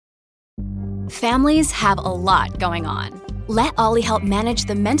Families have a lot going on. Let Ollie help manage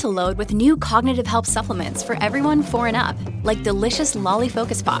the mental load with new cognitive help supplements for everyone 4 and up, like delicious Lolly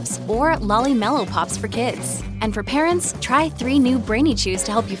Focus Pops or Lolly Mellow Pops for kids. And for parents, try 3 new Brainy Chews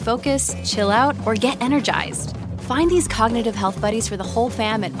to help you focus, chill out, or get energized. Find these cognitive health buddies for the whole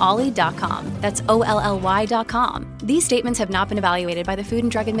fam at ollie.com. That's OLLY.com. These statements have not been evaluated by the Food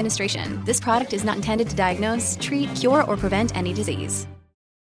and Drug Administration. This product is not intended to diagnose, treat, cure, or prevent any disease.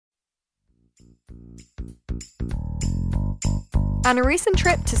 On a recent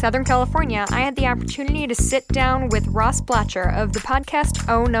trip to Southern California, I had the opportunity to sit down with Ross Blatcher of the podcast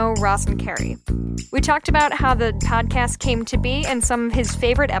Oh No, Ross and Carrie. We talked about how the podcast came to be and some of his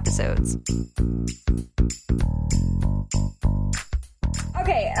favorite episodes.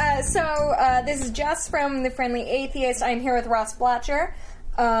 Okay, so this is Jess from The Friendly Atheist. I'm here with Ross Blatcher.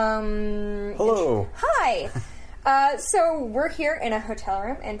 Hello. Hi. So we're here in a hotel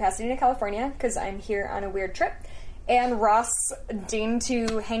room in Pasadena, California, because I'm here on a weird trip. And Ross deigned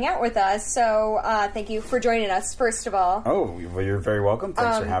to hang out with us, so thank you for joining us, first of all. Oh, well, you're very welcome.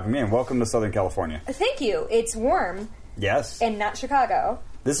 Thanks for having me, and welcome to Southern California. Thank you. It's warm. Yes. And not Chicago.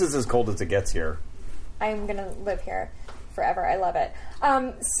 This is as cold as it gets here. I'm going to live here forever. I love it.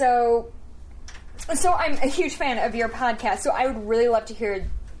 So I'm a huge fan of your podcast, so I would really love to hear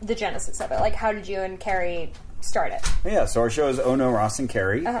the genesis of it. Like, how did you and Carrie start it? Yeah, so our show is Oh No, Ross and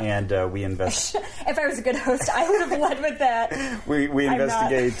Carrie, and we invest... If I was a good host, I would have led with that. we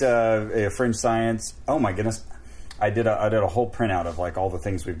investigate fringe science. Oh my goodness. I did a whole printout of like all the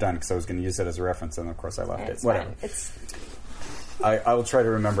things we've done because I was going to use it as a reference, and of course I left it. Whatever. I will try to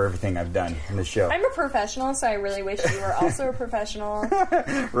remember everything I've done in the show. I'm a professional, so I really wish you were also a professional.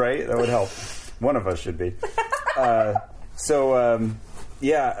 Right? That would help. One of us should be.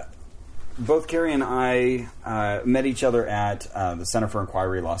 Yeah, both Carrie and I met each other at the Center for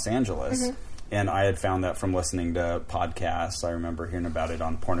Inquiry Los Angeles, and I had found that from listening to podcasts. I remember hearing about it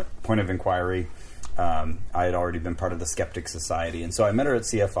on Point of Inquiry. I had already been part of the Skeptic Society, and so I met her at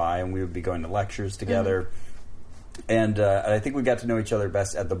CFI, and we would be going to lectures together. And I think we got to know each other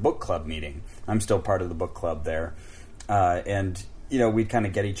best at the book club meeting. I'm still part of the book club there. And, you know, we'd kind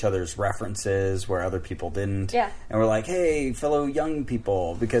of get each other's references where other people didn't. Yeah. And we're like, hey, fellow young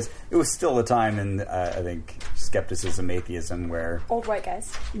people, because it was still a time in, I think, skepticism, atheism, where... Old white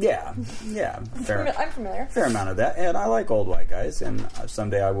guys. Yeah. I'm familiar. Fair amount of that. And I like old white guys, and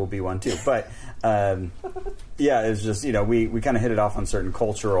someday I will be one too. But, yeah, it was just, you know, we kind of hit it off on certain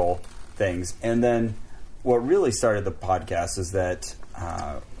cultural things. And then... what really started the podcast is that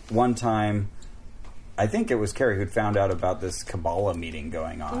one time, I think it was Carrie who'd found out about this Kabbalah meeting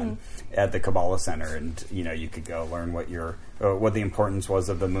going on at the Kabbalah Center, and you know you could go learn what the importance was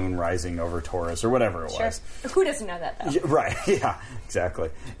of the moon rising over Taurus or whatever it was. Who doesn't know that though? Right? Yeah, exactly.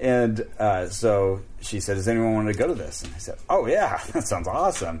 And so she said, "Does anyone want to go to this?" And I said, "Oh yeah, that sounds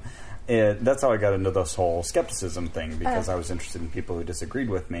awesome." And that's how I got into this whole skepticism thing because I was interested in people who disagreed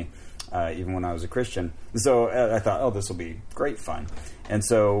with me. Even when I was a Christian. So I thought, oh, this will be great fun. And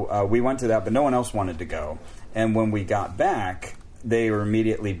so we went to that, but no one else wanted to go. And when we got back, they were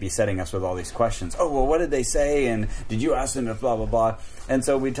immediately besetting us with all these questions. Oh, well, what did they say? And did you ask them if blah, blah, blah? And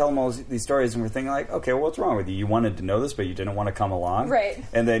so we tell them all these stories, and we're thinking like, okay, well, what's wrong with you? You wanted to know this, but you didn't want to come along? Right.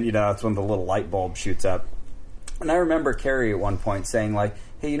 And then, you know, that's when the little light bulb shoots up. And I remember Carrie at one point saying like,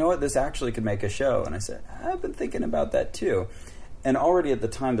 hey, you know what? This actually could make a show. And I said, I've been thinking about that too. And already at the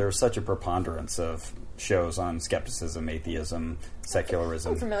time, there was such a preponderance of shows on skepticism, atheism,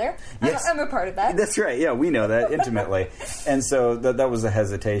 secularism. I'm familiar. Yes. I'm a part of that. That's right. Yeah, we know that intimately. And so that was a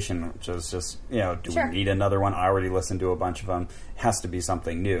hesitation, which was just, you know, do we need another one? I already listened to a bunch of them. It has to be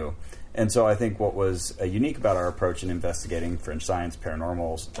something new. And so I think what was unique about our approach in investigating fringe science,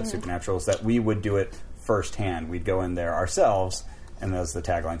 paranormal, supernatural, is that we would do it firsthand. We'd go in there ourselves, and as the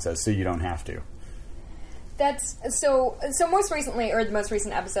tagline says, so you don't have to. That's so most recently, or the most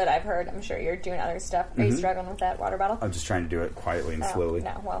recent episode I've heard, I'm sure you're doing other stuff. Are you struggling with that water bottle? I'm just trying to do it quietly and slowly.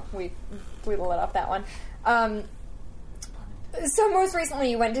 No, well, we lit off that one. So most recently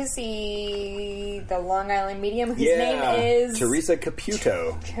you went to see the Long Island medium whose name is... Teresa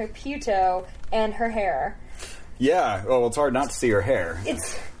Caputo. Caputo, and her hair. Yeah, well, it's hard not to see her hair.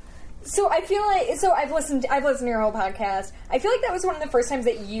 So I feel like... So I've listened to your whole podcast. I feel like that was one of the first times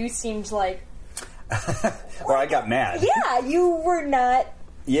that you seemed like... Well, I got mad. Yeah, you were not...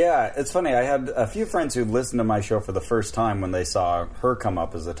 Yeah, it's funny. I had a few friends who listened to my show for the first time when they saw her come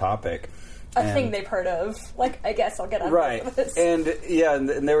up as a topic. A thing they've heard of. Like, I guess I'll get on with this. And, yeah,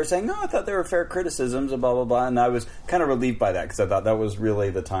 and they were saying, no, I thought they were fair criticisms and blah, blah, blah. And I was kind of relieved by that because I thought that was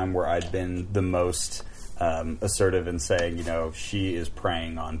really the time where I'd been the most assertive in saying, you know, she is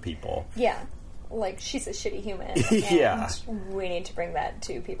preying on people. Yeah. like, she's a shitty human. Yeah. And we need to bring that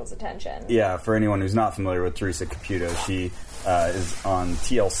to people's attention. Yeah, for anyone who's not familiar with Teresa Caputo, she is on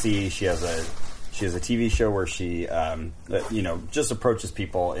TLC. She has a TV show where she, just approaches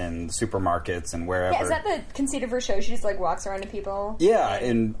people in supermarkets and wherever. Yeah, is that the conceit of her show? She just, like, walks around to people? Yeah,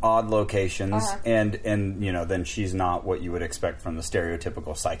 in odd locations. And then she's not what you would expect from the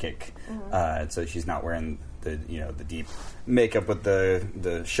stereotypical psychic. So she's not wearing the deep makeup with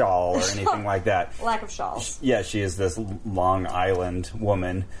the shawl or anything like that. Lack of shawls. Yeah, she is this Long Island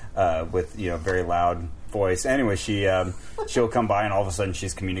woman with, very loud voice. Anyway, she'll come by and all of a sudden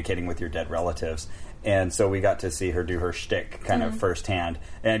she's communicating with your dead relatives. And so we got to see her do her shtick kind of firsthand.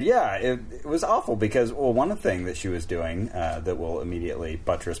 And yeah, it was awful because, well, one thing that she was doing that will immediately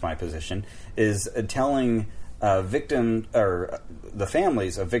buttress my position is telling the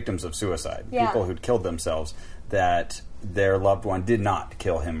families of victims of suicide, people who'd killed themselves, that their loved one did not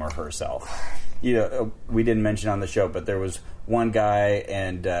kill him or herself. We didn't mention on the show, but there was one guy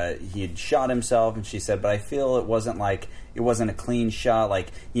and he'd shot himself, and she said, but I feel it wasn't a clean shot,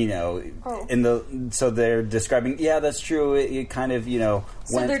 so they're describing, yeah, that's true, it kind of,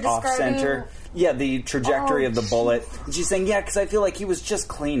 went off center. Yeah, the trajectory of the bullet. And she's saying, yeah, because I feel like he was just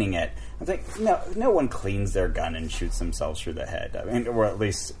cleaning it. I think, no one cleans their gun and shoots themselves through the head. I mean, or at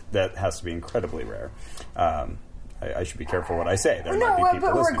least that has to be incredibly rare. I should be careful what I say. There might be people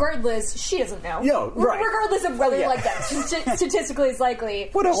listening. Regardless, she doesn't know. No, right. Regardless of whether that statistically is likely.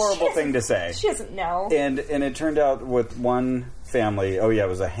 What a horrible thing to say. She doesn't know. And it turned out with one family, it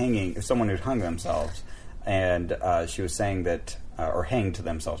was a hanging, someone who'd hung themselves. And she was saying that, or hanged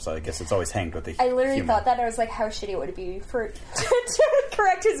themselves, so I guess it's always hanged with the I literally thought that. I was like, how shitty would it be to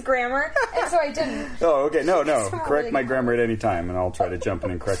correct his grammar? And so I didn't. Oh, okay. No. Correct my grammar at any time, and I'll try to jump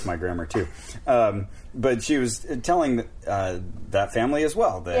in and correct my grammar, too. But she was telling that family as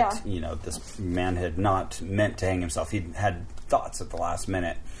well that, this man had not meant to hang himself. He had thoughts at the last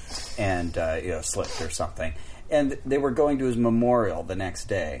minute and, slipped or something. And they were going to his memorial the next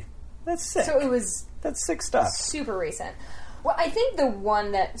day. That's sick. So that's sick stuff. Super recent. Well, I think the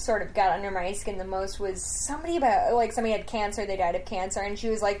one that sort of got under my skin the most was somebody had cancer, they died of cancer, and she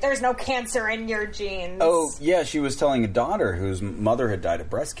was like, there's no cancer in your genes. Oh, yeah, she was telling a daughter whose mother had died of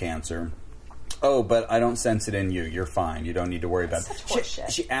breast cancer, but I don't sense it in you, you're fine, you don't need to worry about it.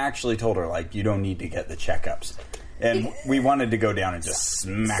 She actually told her, you don't need to get the checkups. And we wanted to go down and just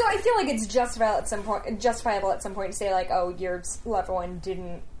smack So I feel like it's justifiable at some point to say, your loved one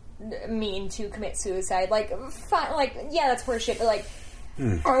didn't mean to commit suicide. That's horseshit, but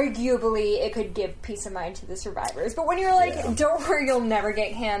arguably it could give peace of mind to the survivors. But when you're don't worry, you'll never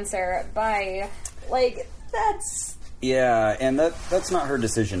get cancer, bye. That's... Yeah, and that's not her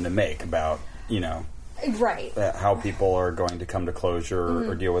decision to make about, right, how people are going to come to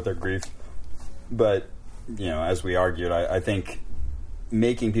closure or deal with their grief. But, as we argued, I think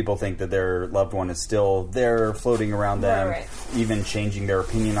making people think that their loved one is still there, floating around them, even changing their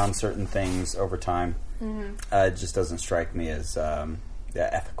opinion on certain things over time, it just doesn't strike me as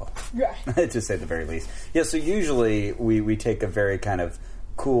ethical, to say the very least. Yeah, so usually we take a very kind of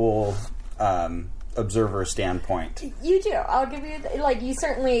cool observer standpoint. You do. I'll give you, you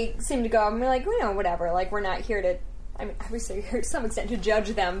certainly seem to go, I'm like, whatever, we're not here to, obviously you're here to some extent to judge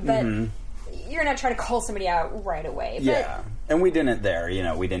them, but you're not trying to call somebody out right away. But, yeah. And we didn't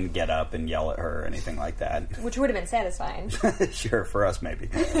we didn't get up and yell at her or anything like that. Which would have been satisfying. Sure, for us maybe.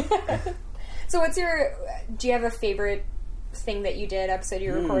 So do you have a favorite thing that you did, episode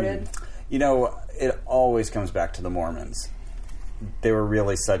you recorded? It always comes back to the Mormons. They were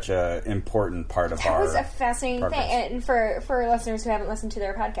really such an important part of that was a fascinating thing. And for listeners who haven't listened to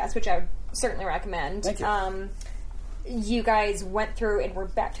their podcast, which I would certainly recommend. Thank you. You guys went through and were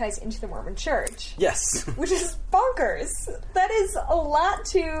baptized into the Mormon Church. Yes. Which is bonkers. That is a lot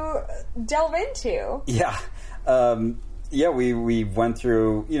to delve into. Yeah. We went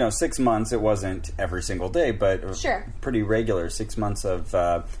through, 6 months. It wasn't every single day, but pretty regular. 6 months of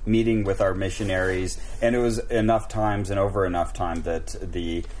meeting with our missionaries. And it was enough times and over enough time that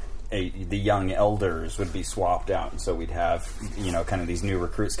the young elders would be swapped out. And so we'd have, kind of these new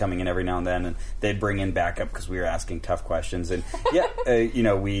recruits coming in every now and then, and they'd bring in backup because we were asking tough questions. And,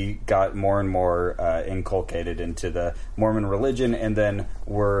 we got more and more inculcated into the Mormon religion, and then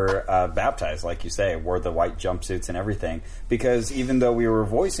were baptized, like you say, wore the white jumpsuits and everything. Because even though we were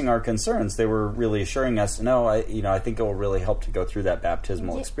voicing our concerns, they were really assuring us, I think it will really help to go through that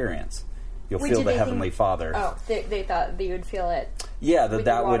baptismal experience. you'll feel the Heavenly Father. Oh, they thought that you would feel it. Yeah,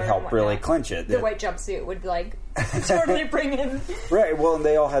 that would help really clinch it. The white jumpsuit would like totally bring in. Right. Well, and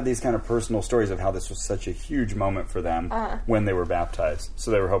they all had these kind of personal stories of how this was such a huge moment for them when they were baptized. So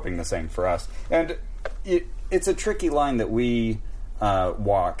they were hoping the same for us. And it's a tricky line that we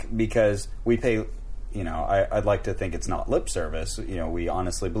walk because we pay. You know, I'd like to think it's not lip service. You know, we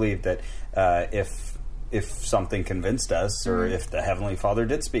honestly believe that if something convinced us, or if the Heavenly Father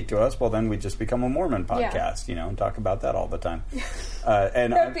did speak to us, well, then we'd just become a Mormon podcast, you know, and talk about that all the time.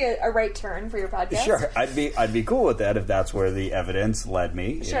 And that would be a right turn for your podcast. Sure, I'd be cool with that if that's where the evidence led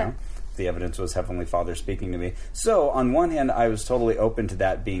me. Sure. You know, if the evidence was Heavenly Father speaking to me. So on one hand, I was totally open to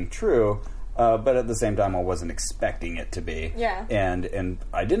that being true. But at the same time, I wasn't expecting it to be. Yeah. And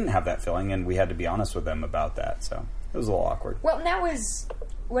I didn't have that feeling, and we had to be honest with them about that. So it was a little awkward. Well, and that was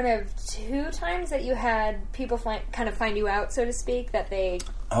one of 2 times that you had people kind of find you out, so to speak, that they...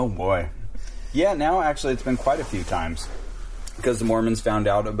 Oh, boy. Yeah, now actually it's been quite a few times. Because the Mormons found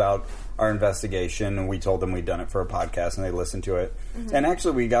out about our investigation, and we told them we'd done it for a podcast, and they listened to it. Mm-hmm. And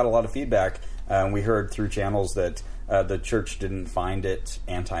actually, we got a lot of feedback. We heard through channels that the church didn't find it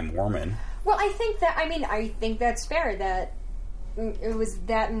anti-Mormon. Well, I think that's fair, that it was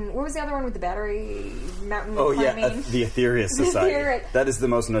that, and what was the other one with the battery mountain climbing? Yeah, the Aetherius Society. That is the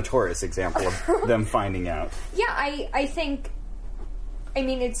most notorious example of them finding out. Yeah, I think,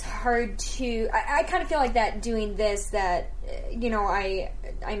 it's hard to, I kind of feel like that doing this, that, you know, I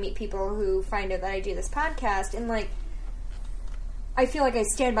meet people who find out that I do this podcast, and, like, I feel like I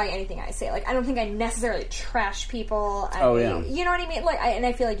stand by anything I say. Like, I don't think I necessarily trash people. You know what I mean? Like, and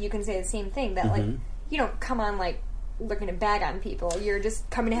I feel like you can say the same thing, that, like, you don't come on, like, looking to bag on people. You're just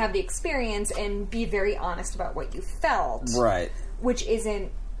coming to have the experience and be very honest about what you felt. Right. Which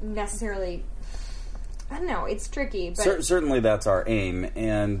isn't necessarily... I don't know. It's tricky, but... Certainly that's our aim,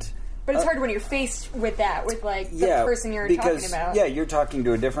 and... But it's hard when you're faced with that, with, like, the person you're talking about. Yeah, you're talking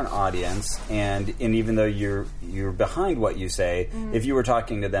to a different audience, and even though you're behind what you say, if you were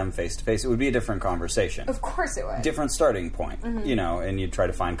talking to them face-to-face, it would be a different conversation. Of course it would. Different starting point, you know, and you'd try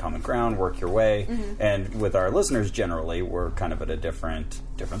to find common ground, work your way, and with our listeners, generally, we're kind of at a different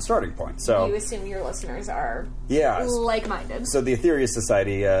starting point. So you assume your listeners are like-minded. So the Aetherius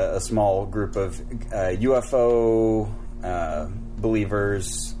Society, a small group of UFO...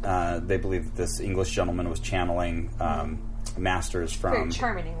 believers, they believe that this English gentleman was channeling masters from... Very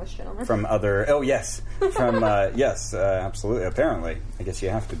charming English gentleman. From other... Oh, yes. From, yes, absolutely. Apparently. I guess you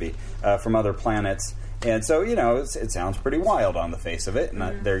have to be. From other planets. And so, you know, it sounds pretty wild on the face of it,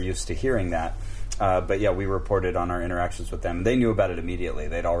 and they're used to hearing that. But yeah, we reported on our interactions with them. They knew about it immediately.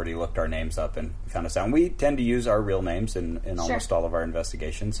 They'd already looked our names up and found us out. And we tend to use our real names in almost all of our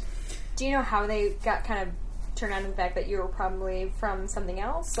investigations. Do you know how they got kind of turned on to the fact that you were probably from something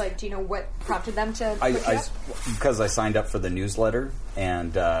else? Like, do you know what prompted them to because I signed up for the newsletter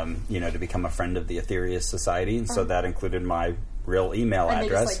and, you know, to become a friend of the Aetherius Society, and so that included my real email address.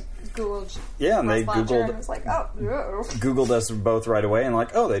 They just, like, Googled... Yeah, and they Googled... And it was like, Googled us both right away, and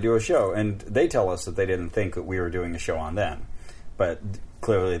like, oh, they do a show. And they tell us that they didn't think that we were doing a show on them. But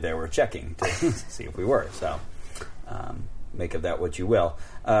clearly they were checking to see if we were, so... make of that what you will.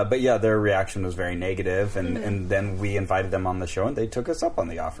 But yeah, their reaction was very negative, and then we invited them on the show, and they took us up on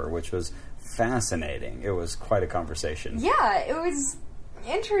the offer, which was fascinating. It was quite a conversation. Yeah, it was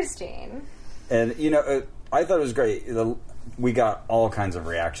interesting. And, you know, I thought it was great. We got all kinds of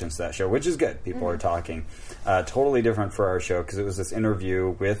reactions to that show, which is good. People are talking. Totally different for our show, because it was this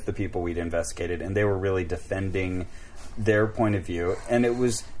interview with the people we'd investigated, and they were really defending their point of view, and it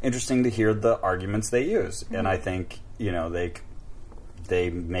was interesting to hear the arguments they used. And I think, you know, they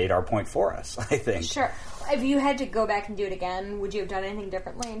made our point for us, I think. Sure. If you had to go back and do it again, would you have done anything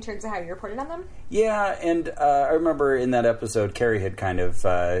differently in terms of how you reported on them? Yeah, and I remember in that episode, Carrie had kind of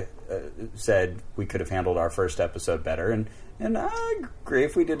said we could have handled our first episode better, and I agree.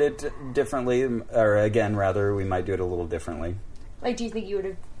 If we did it differently, or again, rather, we might do it a little differently. Like, do you think you would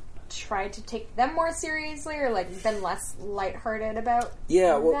have tried to take them more seriously, or, like, been less lighthearted about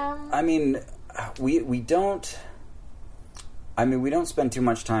them? I mean, we don't... we don't spend too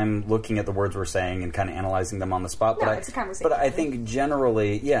much time looking at the words we're saying and kind of analyzing them on the spot. No, it's a conversation. But I think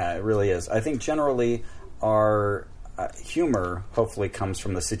generally, yeah, it really is. I think generally our humor hopefully comes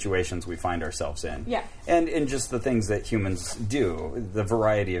from the situations we find ourselves in. Yeah. And just the things that humans do, the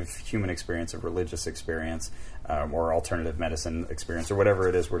variety of human experience, of religious experience, or alternative medicine experience, or whatever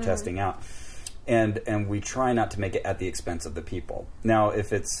it is we're testing out. And we try not to make it at the expense of the people. Now,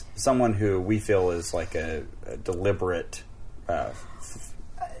 if it's someone who we feel is like a deliberate...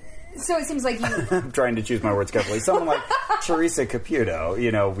 so it seems like you... I'm trying to choose my words carefully. Someone like Teresa Caputo,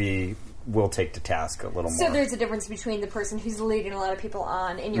 you know, we will take to task a little more. So there's a difference between the person who's leading a lot of people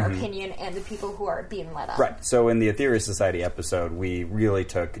on, in your opinion, and the people who are being led on. Right. So in the Aetherius Society episode, we really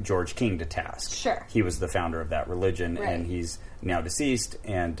took George King to task. Sure. He was the founder of that religion, Right. and he's now deceased,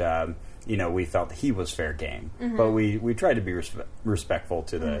 and we felt that he was fair game. But we tried to be respectful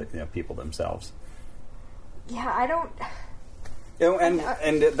to the people themselves. Yeah, I don't...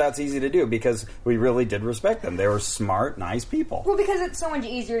 And that's easy to do because we really did respect them. They were smart, nice people. Well, because it's so much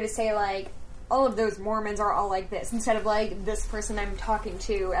easier to say, like, all of those Mormons are all like this, instead of, like, this person I'm talking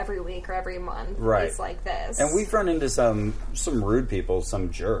to every week or every month is like this. And we've run into some rude people, some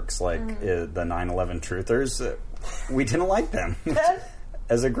jerks, like the 9/11 truthers. We didn't like them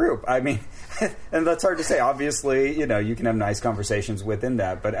as a group. I mean, and that's hard to say. Obviously, you can have nice conversations within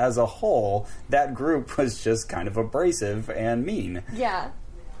that, but as a whole, that group was just kind of abrasive and mean. Yeah.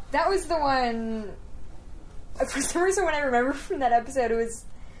 That was the one... For some reason, when I remember from that episode, it was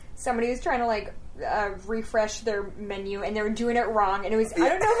somebody was trying to, like, refresh their menu, and they were doing it wrong, and it was... I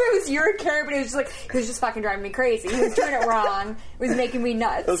don't know if it was your Carrie, but it was just, like, he was just fucking driving me crazy. He was doing it wrong. It was making me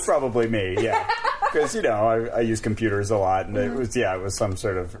nuts. It was probably me, yeah. Because, I use computers a lot, and it was some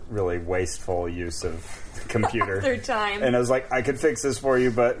sort of really wasteful use of the computer. Their time. And I was like, I could fix this for you,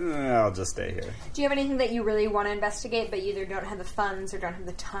 but I'll just stay here. Do you have anything that you really want to investigate, but you either don't have the funds or don't have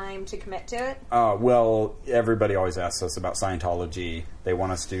the time to commit to it? Well, everybody always asks us about Scientology. They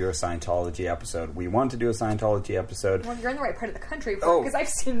want us to do a Scientology episode. We want to do a Scientology episode. Well, you're in the right part of the country for it, because I've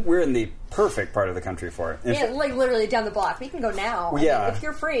seen... We're in the perfect part of the country for it. Like, literally down the block. We can go now. Yeah. I mean, if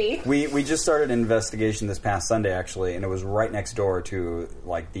you're free. We just started an investigation this past Sunday, actually, and it was right next door to,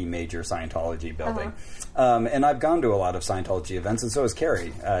 like, the major Scientology building. And I've gone to a lot of Scientology events, and so has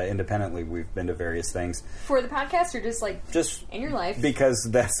Carrie. Independently, we've been to various things. For the podcast, or just, like, just in your life? Because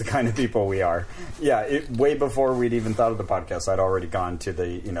that's the kind of people we are. Yeah, way before we'd even thought of the podcast, I'd already gone to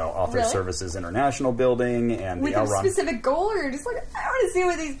the, Author Services International building and with the a specific goal, or you're just like, I want to see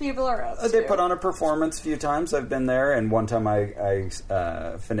what these people are up to? They put on a performance a few times. I've been there, and one time I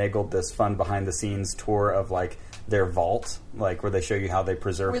finagled this fun behind-the-scenes tour of, like, their vault, like, where they show you how they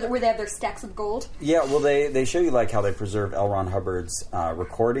preserve... Where they have their stacks of gold? Yeah, well, they show you, like, how they preserve L. Ron Hubbard's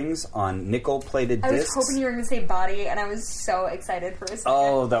recordings on nickel-plated discs. I was hoping you were going to say body, and I was so excited for a second.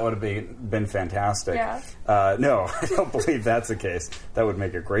 Oh, that would have been fantastic. Yeah. No, I don't believe that's the case. That would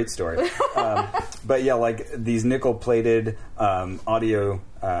make a great story. But, yeah, like, these nickel-plated audio...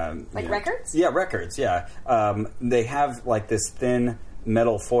 records? Yeah, records, yeah. They have, like, this thin...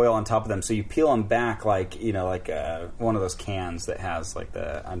 metal foil on top of them, so you peel them back like one of those cans that has like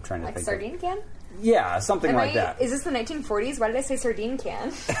the I'm trying to like think sardine can. Yeah, something like that. Is this the 1940s? Why did I say sardine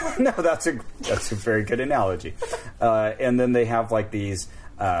can? No, that's a very good analogy. And then they have like these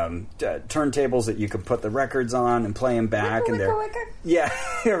turntables that you can put the records on and play them back, and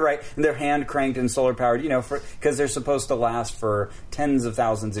they're right, and they're hand cranked and solar powered. Because they're supposed to last for tens of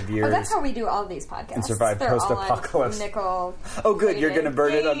thousands of years. Oh, that's how we do all of these podcasts. And survive post-apocalypse. Nickel. Oh, good, you're going to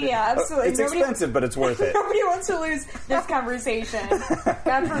burn it on. Yeah, absolutely. It's expensive, but it's worth it. Nobody wants to lose this conversation.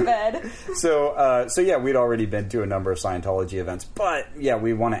 God forbid. So yeah, we'd already been to a number of Scientology events, but yeah,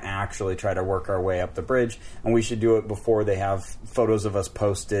 we want to actually try to work our way up the bridge, and we should do it before they have photos of us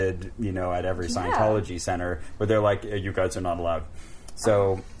posted, at every Scientology center where they're like, you guys are not allowed.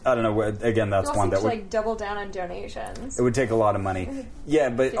 So, I don't know, again, that's one that would... double down on donations. It would take a lot of money. Yeah,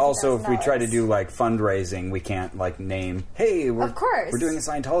 but also if we try to do, like, fundraising, we can't, like, name, hey, we're doing a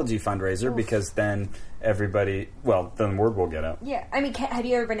Scientology fundraiser, because then everybody, then word will get out. Yeah, I mean, have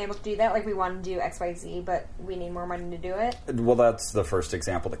you ever been able to do that? Like, we want to do XYZ, but we need more money to do it? Well, that's the first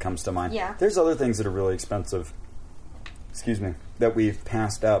example that comes to mind. Yeah. There's other things that are really expensive, that we've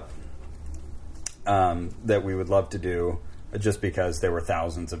passed up, that we would love to do, just because there were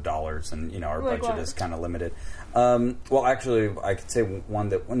thousands of dollars, and our budget is kind of limited. Well, actually, I could say one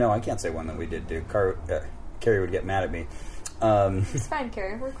that... No, I can't say one that we did do. Carrie would get mad at me. It's fine,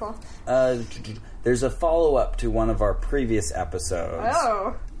 Carrie. We're cool. There's a follow-up to one of our previous episodes.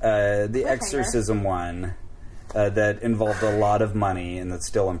 Oh. The exorcism one that involved a lot of money, and that's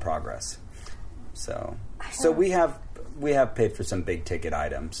still in progress. So we have paid for some big-ticket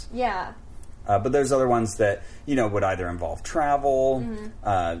items. Yeah. But there's other ones that, would either involve travel.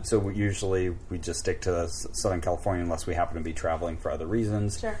 Mm-hmm. So we just stick to Southern California unless we happen to be traveling for other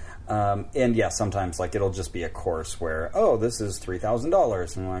reasons. Sure. And yeah, sometimes like it'll just be a course where, this is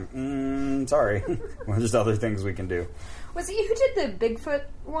 $3,000. And I'm like, sorry. Well, there's other things we can do. Was it you who did the Bigfoot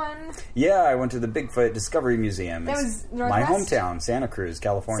one? Yeah, I went to the Bigfoot Discovery Museum. That was Northwest? My hometown, Santa Cruz,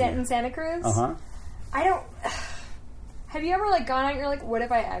 California. Santa Cruz? Uh-huh. I don't... Have you ever, gone out and you're like, what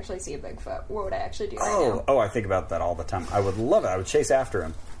if I actually see a Bigfoot? What would I actually do right now? Oh, I think about that all the time. I would love it. I would chase after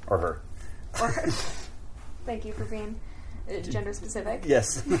him. Or her. Or, thank you for being gender specific.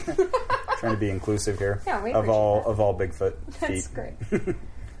 Yes. Trying to be inclusive here. Yeah, we of all Bigfoot feet. That's great.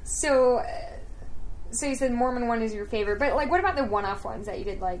 So you said Mormon one is your favorite, but like, what about the one-off ones that you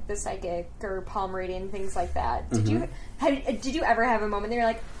did, like the psychic or palm reading, things like that? Did you ever have a moment that you're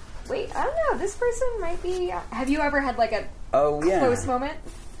like, wait, I don't know, this person might be... Have you ever had like a close moment?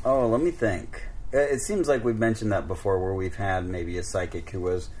 Oh, let me think. It seems like we've mentioned that before, where we've had maybe a psychic who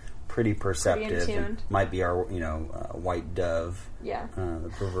was pretty perceptive. Pretty in tune. Might be our, white dove. Yeah.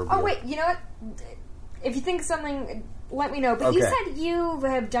 The proverbial. Oh, wait, you know what? If you think of something, let me know. But you said you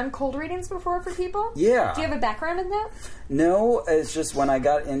have done cold readings before for people? Yeah. Do you have a background in that? No, it's just when I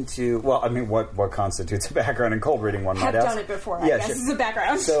got into... Well, I mean, what constitutes a background in cold reading, one might ask? I've done it before, I guess, as a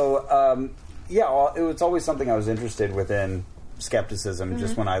background. So, it was always something I was interested within skepticism,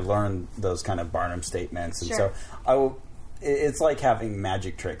 just when I learned those kind of Barnum statements. And so it's like having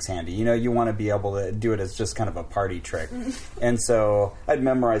magic tricks handy. You want to be able to do it as just kind of a party trick. And so I'd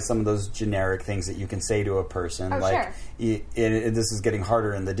memorize some of those generic things that you can say to a person. This is getting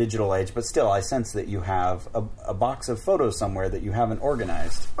harder in the digital age, but still, I sense that you have a box of photos somewhere that you haven't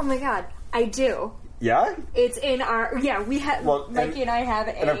organized. Oh my God, I do. Yeah? It's in our... Yeah, we have... Mikey and I have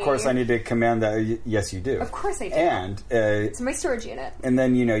a... And of course I need to command that... Yes, you do. Of course I do. And... it's my storage unit. And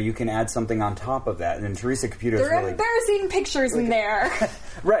then, you can add something on top of that. And then Teresa Caputo is really... There are embarrassing pictures in there.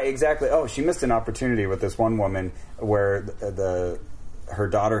 Right, exactly. Oh, she missed an opportunity with this one woman where her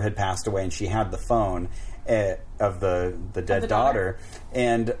daughter had passed away and she had the phone of the dead daughter.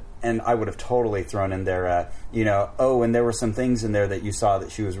 And I would have totally thrown in there, and there were some things in there that you saw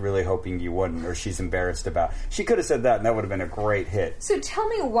that she was really hoping you wouldn't, or she's embarrassed about. She could have said that, and that would have been a great hit. So tell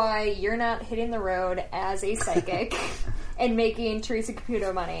me why you're not hitting the road as a psychic and making Teresa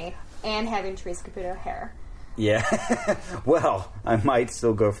Caputo money and having Teresa Caputo hair. Yeah. Well, I might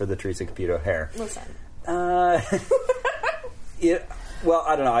still go for the Teresa Caputo hair. Listen. Well,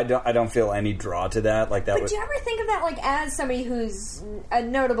 I don't know. I don't feel any draw to that. Like that. But do you ever think of that, like, as somebody who's a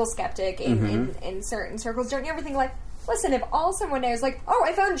notable skeptic in certain circles? Don't you ever think, like, listen, if all someone knows, like, oh,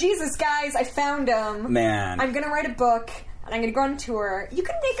 I found Jesus, guys, I found him. Man, I'm going to write a book and I'm going to go on tour. You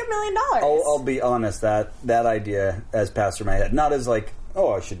could make $1 million. I'll be honest. That idea has passed through my head. Not as like,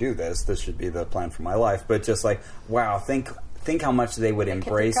 oh, I should do this. This should be the plan for my life. But just like, wow, think how much they would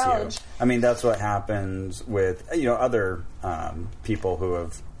embrace you. I mean, that's what happens with other people who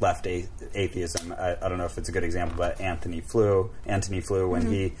have left atheism. I don't know if it's a good example, but Anthony Flew, when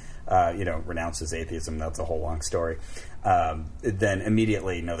he renounces atheism, that's a whole long story. Then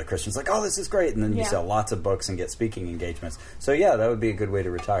immediately, the Christian's like, oh, this is great. And then you sell lots of books and get speaking engagements. So, yeah, that would be a good way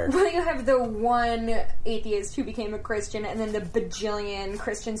to retire. Well, you have the one atheist who became a Christian and then the bajillion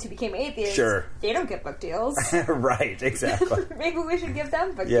Christians who became atheists. Sure. They don't get book deals. Right, exactly. Maybe we should give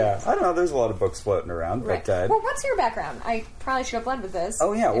them book deals. Yeah, I don't know. There's a lot of books floating around. Right. But, well, what's your background? I probably should have led with this.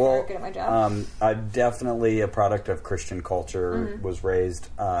 Oh, yeah. Well, good at my job. I'm definitely a product of Christian culture, was raised...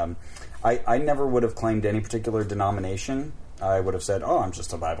 I never would have claimed any particular denomination. I would have said, oh, I'm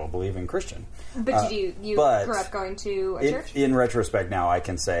just a Bible-believing Christian. But did you grew up going to a church? In retrospect now, I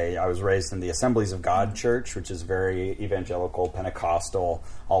can say I was raised in the Assemblies of God Church, which is very evangelical, Pentecostal,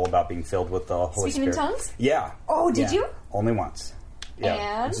 all about being filled with the Holy Spirit. Speaking in tongues? Yeah. Oh, did you? Only once.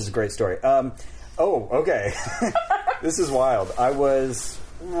 Yeah. And? This is a great story. Okay. This is wild. I was,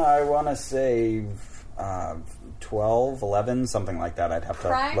 I want to say... 12, 11, something like that. I'd have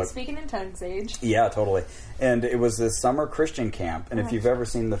to look. Speaking in tongues age. Yeah, totally. And it was this summer Christian camp. And if you've ever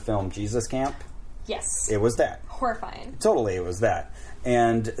seen the film Jesus Camp, yes, it was that. Horrifying. Totally, it was that.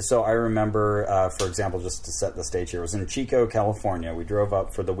 And so I remember, for example, just to set the stage here, it was in Chico, California. We drove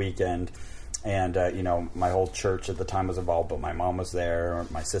up for the weekend, and my whole church at the time was involved, but my mom was there,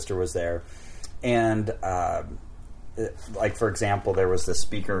 my sister was there, and like for example, there was this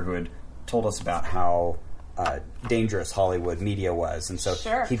speaker who had told us about how dangerous Hollywood media was, and so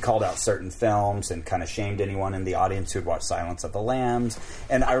he'd called out certain films and kind of shamed anyone in the audience who'd watched Silence of the Lambs.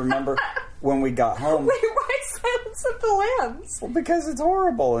 And I remember when we got home... Wait, why Silence of the Lambs? Well, because it's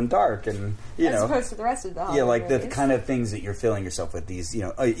horrible and dark, and as opposed to the rest of the Hollywood like movies. The kind of things that you're filling yourself with, these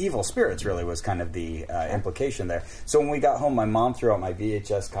evil spirits really was kind of the implication there. So when we got home, my mom threw out my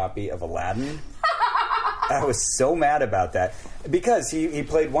VHS copy of Aladdin. I was so mad about that because he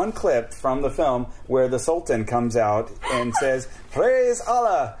played one clip from the film where the Sultan comes out and says, "Praise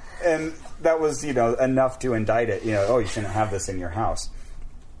Allah," and that was enough to indict it. Oh, you shouldn't have this in your house.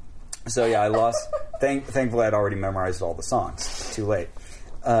 So yeah, I lost. Thankfully, I'd already memorized all the songs. Too late.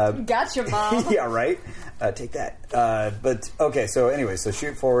 Gotcha, Mom. Yeah, right. Take that. But okay. So anyway, so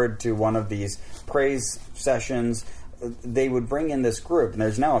shoot forward to one of these praise sessions. they would bring in this group, and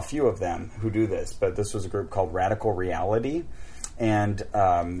there's now a few of them who do this, but this was a group called Radical Reality. And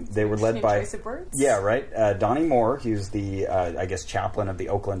they were led by... Choice of words? Yeah, right. Donnie Moore, he was the, I guess, chaplain of the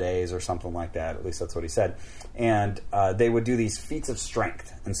Oakland A's or something like that. At least that's what he said. And they would do these feats of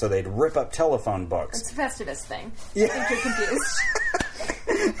strength. And so they'd rip up telephone books. It's a Festivus thing. Yeah. I think you're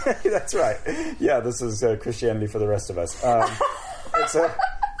confused. That's right. Yeah, this is Christianity for the rest of us.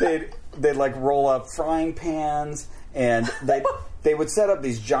 They'd like roll up frying pans, and they would set up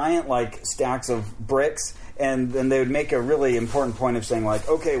these giant like stacks of bricks. And then they would make a really important point of saying, like,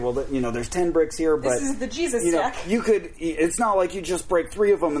 okay, well, there's 10 bricks here, but... This is the Jesus stack. You could... It's not like you just break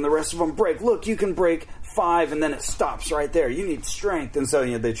 3 of them and the rest of them break. Look, you can break 5 and then it stops right there. You need strength. And so,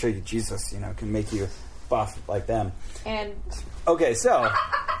 they'd show you Jesus, can make you buff like them. And... Okay, so...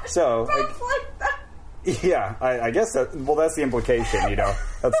 buff like that. Yeah, I guess that's the implication,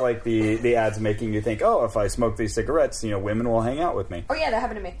 That's like the ads making you think, oh, if I smoke these cigarettes, women will hang out with me. Oh, yeah, that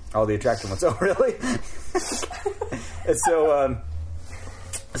happened to me. All the attractive ones. Oh, really? And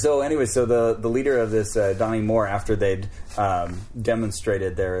so anyway, so the leader of this, Donnie Moore, after they'd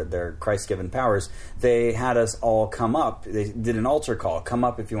demonstrated their Christ-given powers, they had us all come up. They did an altar call. Come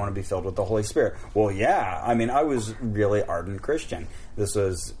up if you want to be filled with the Holy Spirit. Well, yeah. I mean, I was really ardent Christian. This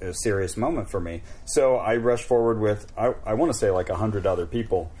was a serious moment for me. So I rushed forward with, I want to say, like 100 other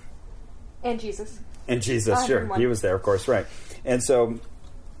people. And Jesus. And Jesus, sure. 101. He was there, of course, right. And so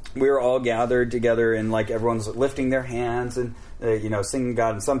we were all gathered together, and like everyone's lifting their hands and singing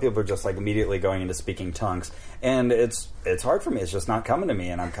God, and some people are just like immediately going into speaking tongues, and it's hard for me. It's just not coming to me,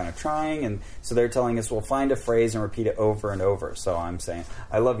 and I'm kind of trying. And so they're telling us, well, find a phrase and repeat it over and over. So I'm saying,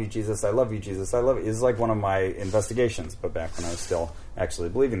 I love you, Jesus. I love you, Jesus. I love you. It's like one of my investigations, but back when I was still actually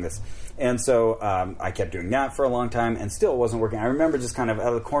believing this. And so I kept doing that for a long time, and still it wasn't working. I remember just kind of out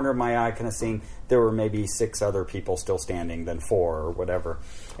of the corner of my eye kind of seeing there were maybe 6 other people still standing than 4 or whatever.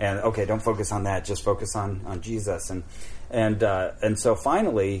 And okay, don't focus on that. Just focus on Jesus. And so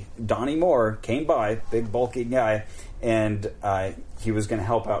finally, Donnie Moore came by, big bulky guy, and he was going to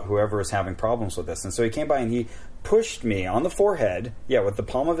help out whoever was having problems with this. And so he came by and he pushed me on the forehead, with the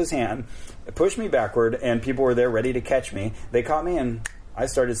palm of his hand, pushed me backward, and people were there ready to catch me. They caught me, and I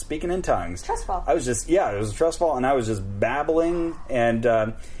started speaking in tongues. Trust fall. I was just, it was a trust fall, and I was just babbling, and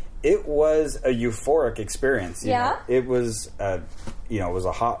it was a euphoric experience. It was, it was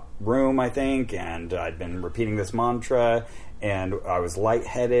a hot room, I think, and I'd been repeating this mantra, and I was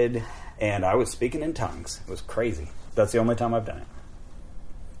lightheaded, and I was speaking in tongues. It was crazy. That's the only time I've done it.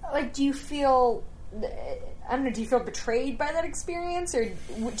 Like, do you feel... I don't know, do you feel betrayed by that experience, or do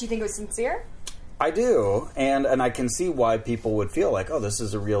you think it was sincere? I do, and I can see why people would feel like, oh, this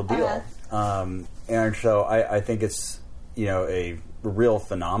is a real deal. And so I think it's, a real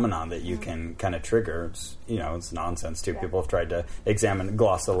phenomenon that you can kind of trigger. It's, it's nonsense, too. Yeah. People have tried to examine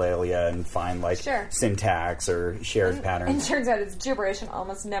glossolalia and find, syntax or shared patterns. And it turns out it's gibberish and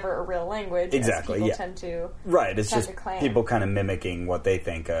almost never a real language. Exactly, people tend to... Right, it's just people kind of mimicking what they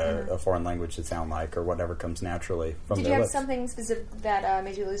think a foreign language should sound like, or whatever comes naturally from their lips. Did you have something specific that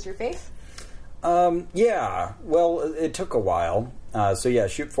made you lose your faith? Yeah. Well, it took a while.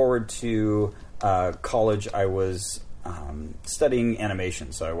 Shoot forward to college. I was studying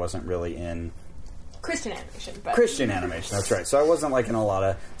animation, so I wasn't really in... Christian animation. Christian animation, that's right. So I wasn't in a lot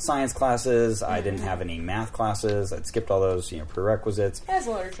of science classes. I didn't have any math classes. I'd skipped all those, prerequisites. As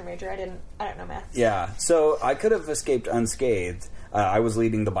a literature major, I don't know math. Yeah. So I could have escaped unscathed. I was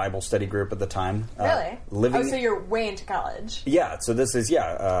leading the Bible study group at the time. Really? So you're way into college. Yeah. So this is,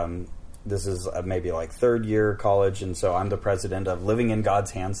 this is maybe third year college, and so I'm the president of Living in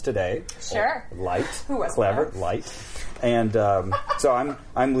God's Hands Today. Sure. Light. Who was clever? That? Light. And so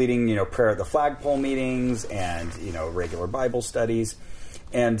I'm leading prayer at the flagpole meetings and regular Bible studies.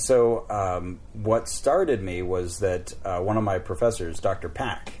 And so what started me was that one of my professors, Dr.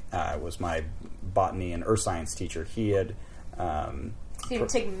 Pack, was my botany and earth science teacher. He had... you didn't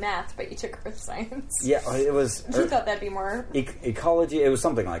take math, but you took earth science. Yeah, it was... You thought that'd be more... Ecology, it was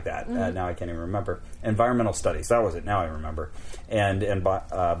something like that. Now I can't even remember. Environmental studies, that was it. Now I remember. And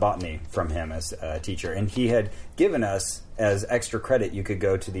botany from him as a teacher. And he had given us, as extra credit, you could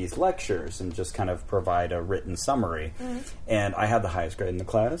go to these lectures and just kind of provide a written summary. And I had the highest grade in the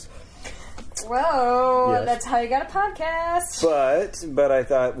class. Whoa, yes. That's how you got a podcast. But I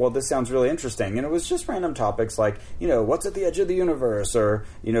thought, well, this sounds really interesting. And it was just random topics like, what's at the edge of the universe, or,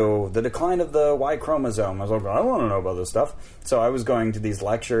 the decline of the Y chromosome. I was like, I want to know about this stuff. So I was going to these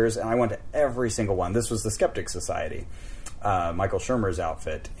lectures, and I went to every single one. This was the Skeptic Society. Michael Shermer's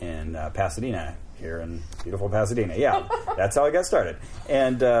outfit in Pasadena. here in beautiful Pasadena. Yeah, that's how I got started.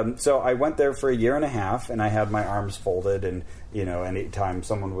 And so I went there for a year and a half, and I had my arms folded, and, you know, anytime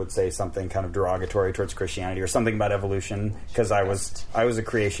someone would say something kind of derogatory towards Christianity or something about evolution, because I was a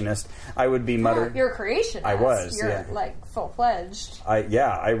creationist, I would be muttering. You're a creationist. I was, You're yeah. like full-fledged.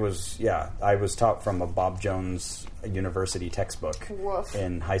 I was taught from a Bob Jones University textbook Woof.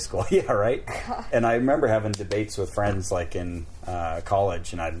 in high school. Yeah, right? God. And I remember having debates with friends like in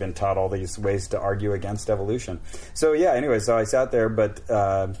college, and I'd been taught all these ways to argue against evolution. So yeah, anyway, so I sat there, but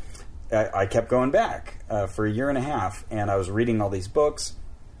I kept going back for a year and a half, and I was reading all these books,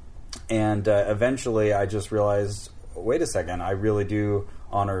 and eventually I just realized, wait a second, I really do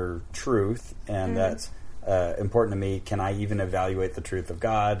honor truth, and that's important to me. Can I even evaluate the truth of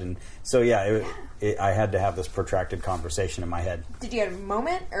God? And so yeah, I had to have this protracted conversation in my head. Did you have a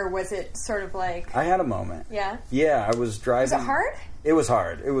moment, or was it sort of like... I had a moment. Yeah? Yeah, I was driving... Was it hard? It was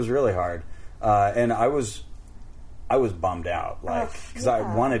hard. It was really hard. And I was bummed out, like, because I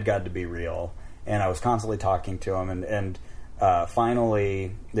wanted God to be real, and I was constantly talking to him, and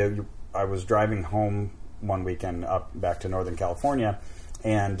finally, I was driving home one weekend up back to Northern California,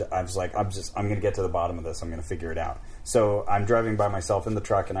 and I was like, I'm going to get to the bottom of this. I'm going to figure it out. So I'm driving by myself in the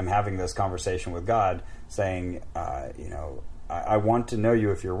truck, and I'm having this conversation with God, saying, you know, I want to know you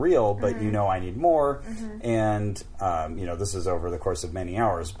if you're real, but you know I need more. And, you know, this is over the course of many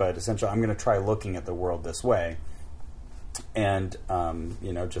hours, but essentially I'm going to try looking at the world this way and,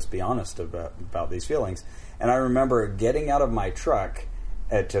 you know, just be honest about these feelings. And I remember getting out of my truck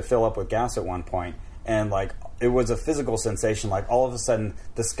to fill up with gas at one point, and, like, it was a physical sensation. Like, all of a sudden,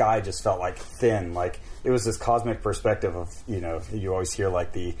 the sky just felt, like, thin. Like, it was this cosmic perspective of, you know, you always hear,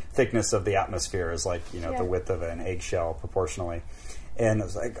 like, the thickness of the atmosphere is, like, you know, the width of an eggshell proportionally. And it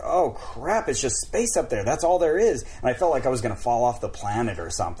was like, oh, crap, it's just space up there. That's all there is. And I felt like I was going to fall off the planet or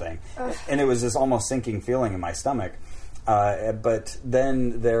something. And it was this almost sinking feeling in my stomach. But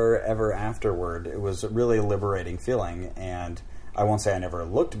then ever afterward, it was a really liberating feeling. And I won't say I never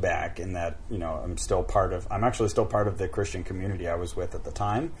looked back, in that, you know, I'm actually still part of the Christian community I was with at the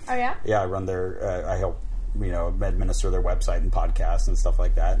time. Oh, yeah? Yeah, I run I help, you know, administer their website and podcasts and stuff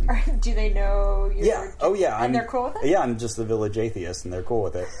like that. And, do they know you? Yeah. Oh, yeah. And they're cool with it? Yeah, I'm just the village atheist, and they're cool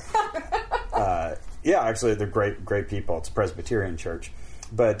with it. Yeah, actually, they're great people. It's a Presbyterian church.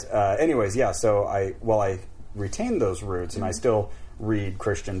 But anyways, yeah, so I retained those roots, and I still read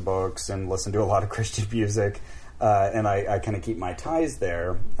Christian books and listen to a lot of Christian music. And I kind of keep my ties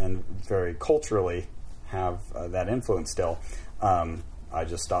there, and very culturally have that influence still. I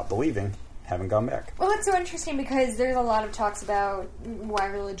just stopped believing, haven't gone back. Well, that's so interesting, because there's a lot of talks about why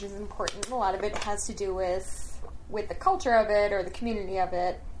religion is important. A lot of it has to do with the culture of it, or the community of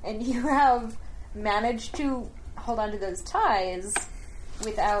it. And you have managed to hold on to those ties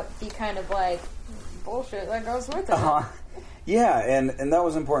without the kind of, like, bullshit that goes with it. Yeah, and that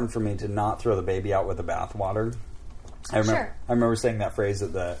was important for me, to not throw the baby out with the bathwater. I remember saying that phrase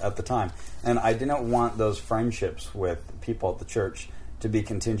at the time, and I didn't want those friendships with people at the church to be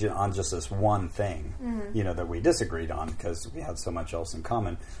contingent on just this one thing, you know, that we disagreed on, because we had so much else in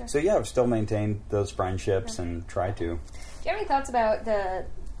common. Sure. So yeah, I've still maintained those friendships and try to. Do you have any thoughts about the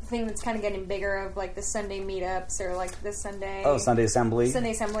thing that's kind of getting bigger, of like the Sunday meetups, or like the Sunday assembly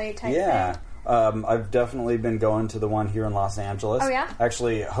type thing? I've definitely been going to the one here in Los Angeles. Oh, yeah?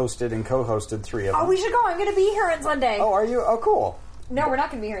 Actually hosted and co-hosted 3 of them. Oh, we should go. I'm going to be here on Sunday. Oh, are you? Oh, cool. No, we're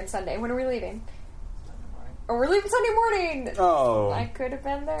not going to be here on Sunday. When are we leaving? Oh, we're leaving Sunday morning. Oh. I could have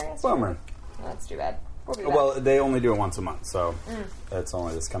been there yesterday. Bummer. That's too bad. We'll be back. Well, they only do it once a month, so it's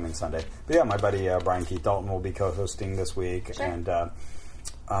only this coming Sunday. But yeah, my buddy Brian Keith Dalton will be co-hosting this week. Sure. And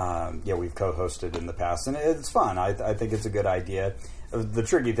yeah, we've co-hosted in the past, and it's fun. I think it's a good idea. The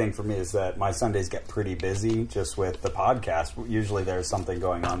tricky thing for me is that my Sundays get pretty busy just with the podcast. Usually there's something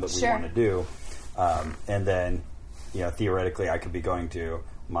going on that we want to do. And then, you know, theoretically I could be going to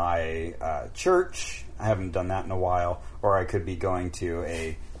my church. I haven't done that in a while. Or I could be going to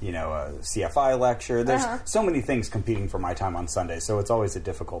a CFI lecture. There's so many things competing for my time on Sunday. So it's always a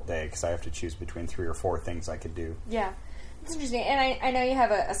difficult day, because I have to choose between 3 or 4 things I could do. Yeah. It's interesting. And I know you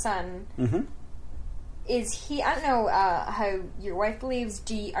have a son. Mm-hmm. Is he? I don't know how your wife believes.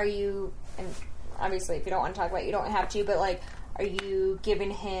 Are you? And obviously, if you don't want to talk about it, you don't have to. But like, are you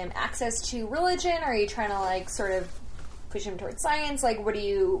giving him access to religion? Or are you trying to like sort of push him towards science? Like,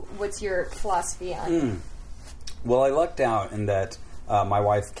 what's your philosophy on? Well, I lucked out in that my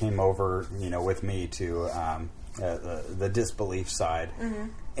wife came over, with me to the disbelief side,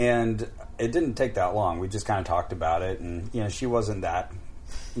 and it didn't take that long. We just kind of talked about it, and she wasn't that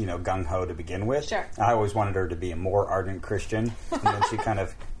gung-ho to begin with. Sure. I always wanted her to be a more ardent Christian, and then she kind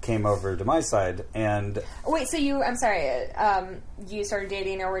of came over to my side. And wait, so you you started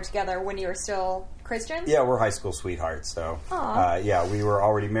dating or were together when you were still Christians? Yeah, we're high school sweethearts. So we were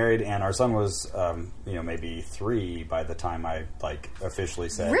already married, and our son was maybe 3 by the time I officially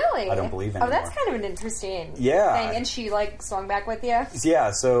said, really? I don't believe anymore. Oh, that's kind of an interesting thing. And she swung back with you?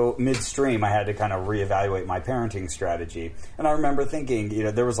 Yeah, so midstream I had to kind of reevaluate my parenting strategy. And I remember thinking,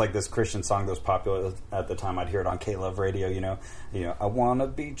 there was this Christian song that was popular at the time. I'd hear it on K-Love radio, I want to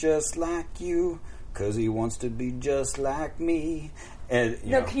be just like you, 'cause he wants to be just like me. And,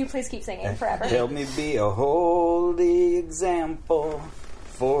 can you please keep singing forever? Help me be a holy example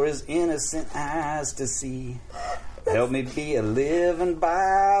for his innocent eyes to see. Help me be a living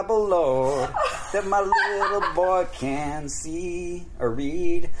Bible, Lord, that my little boy can see or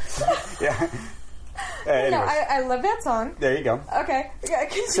read. Yeah. I love that song. There you go. Okay.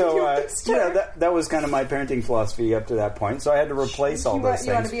 So, that was kind of my parenting philosophy up to that point. So I had to replace all those things.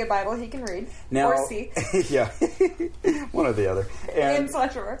 You want to be a Bible he can read? Now, or see? Yeah. One or the other. And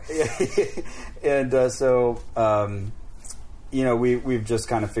slasher. And we've just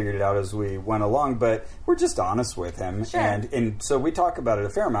kind of figured it out as we went along, but we're just honest with him. Sure. And so we talk about it a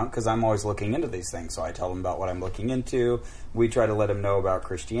fair amount because I'm always looking into these things. So I tell him about what I'm looking into. We try to let him know about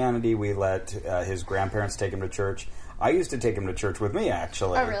Christianity. We let his grandparents take him to church. I used to take him to church with me,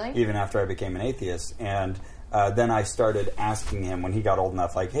 actually. Oh, really? Even after I became an atheist. And then I started asking him when he got old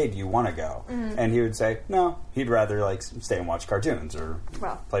enough, hey, do you want to go? Mm-hmm. And he would say, no. He'd rather stay and watch cartoons or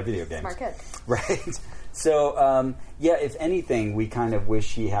play video games. Smart kid. Right. So, if anything, we kind of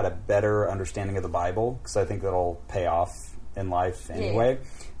wish he had a better understanding of the Bible, because I think that'll pay off in life anyway. Yeah.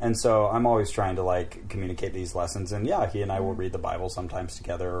 And so I'm always trying to, communicate these lessons. And, he and I will read the Bible sometimes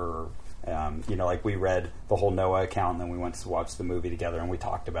together, or, we read the whole Noah account, and then we went to watch the movie together, and we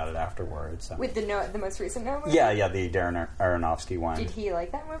talked about it afterwards. So. With the most recent Noah movie? Yeah, the Darren Aronofsky one. Did he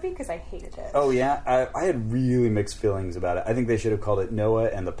like that movie? Because I hated it. Oh, yeah? I had really mixed feelings about it. I think they should have called it Noah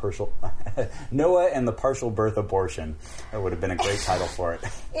and the Partial Birth Abortion. That would have been a great title for it.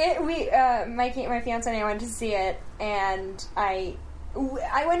 My fiance and I went to see it, and I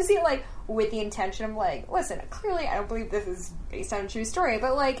went to see it, with the intention of, listen, clearly I don't believe this is based on a true story,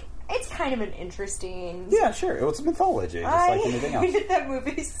 but, it's kind of an interesting... Yeah, sure. It was a mythology, just like anything else. I hated that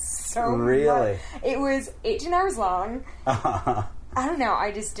movie so much. Really? It was 18 hours long. I don't know.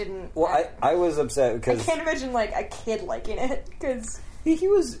 I just didn't... Well, I was upset because... I can't imagine, a kid liking it, because... He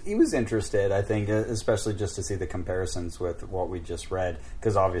was interested, I think, especially just to see the comparisons with what we just read,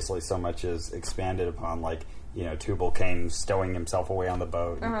 because obviously so much is expanded upon, Tubal Cain stowing himself away on the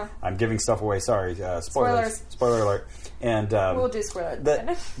boat. Uh-huh. I'm giving stuff away. Sorry, spoilers. Spoiler alert. And we'll do spoilers.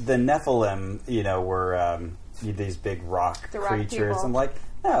 The Nephilim, were these big rock creatures, and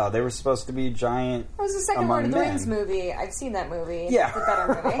no, they were supposed to be giant. It was the second Lord of the Rings movie. I've seen that movie. Yeah, it's a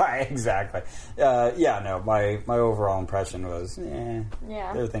better movie. Right, exactly. My overall impression was, there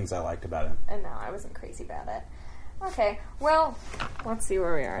are things I liked about it. And no, I wasn't crazy about it. Okay, well, let's see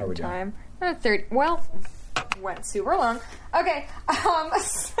where we are in time. 30. Well. Went super long. Okay, so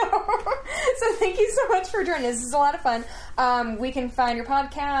thank you so much for joining us. This is a lot of fun. We can find your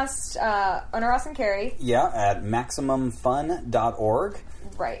podcast, Ona Ross and Carrie. Yeah, at MaximumFun.org.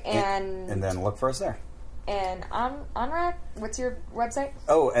 Right, and then look for us there. And OnRack, what's your website?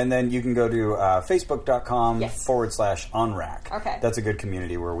 Oh, and then you can go to Facebook.com/OnRack. Okay. That's a good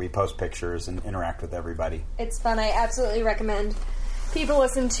community where we post pictures and interact with everybody. It's fun. I absolutely recommend people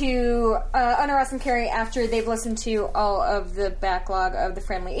listen to Ona Ross and Carrie after they've listened to all of the backlog of the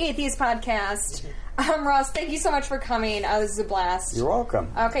Friendly Atheist podcast. Ross, thank you so much for coming. This is a blast. You're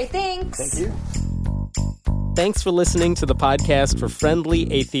welcome. Okay, thanks. Thank you. Thanks for listening to the podcast for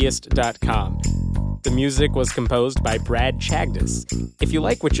FriendlyAtheist.com. The music was composed by Brad Chagdis. If you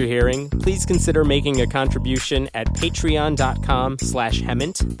like what you're hearing, please consider making a contribution at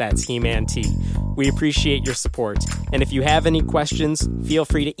patreon.com/Hemant, that's He-Man T. We appreciate your support. And if you have any questions, feel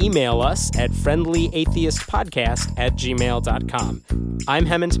free to email us at friendlyatheistpodcast@gmail.com. I'm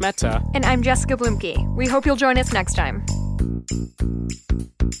Hemant Mehta. And I'm Jessica Blumke. We hope you'll join us next time.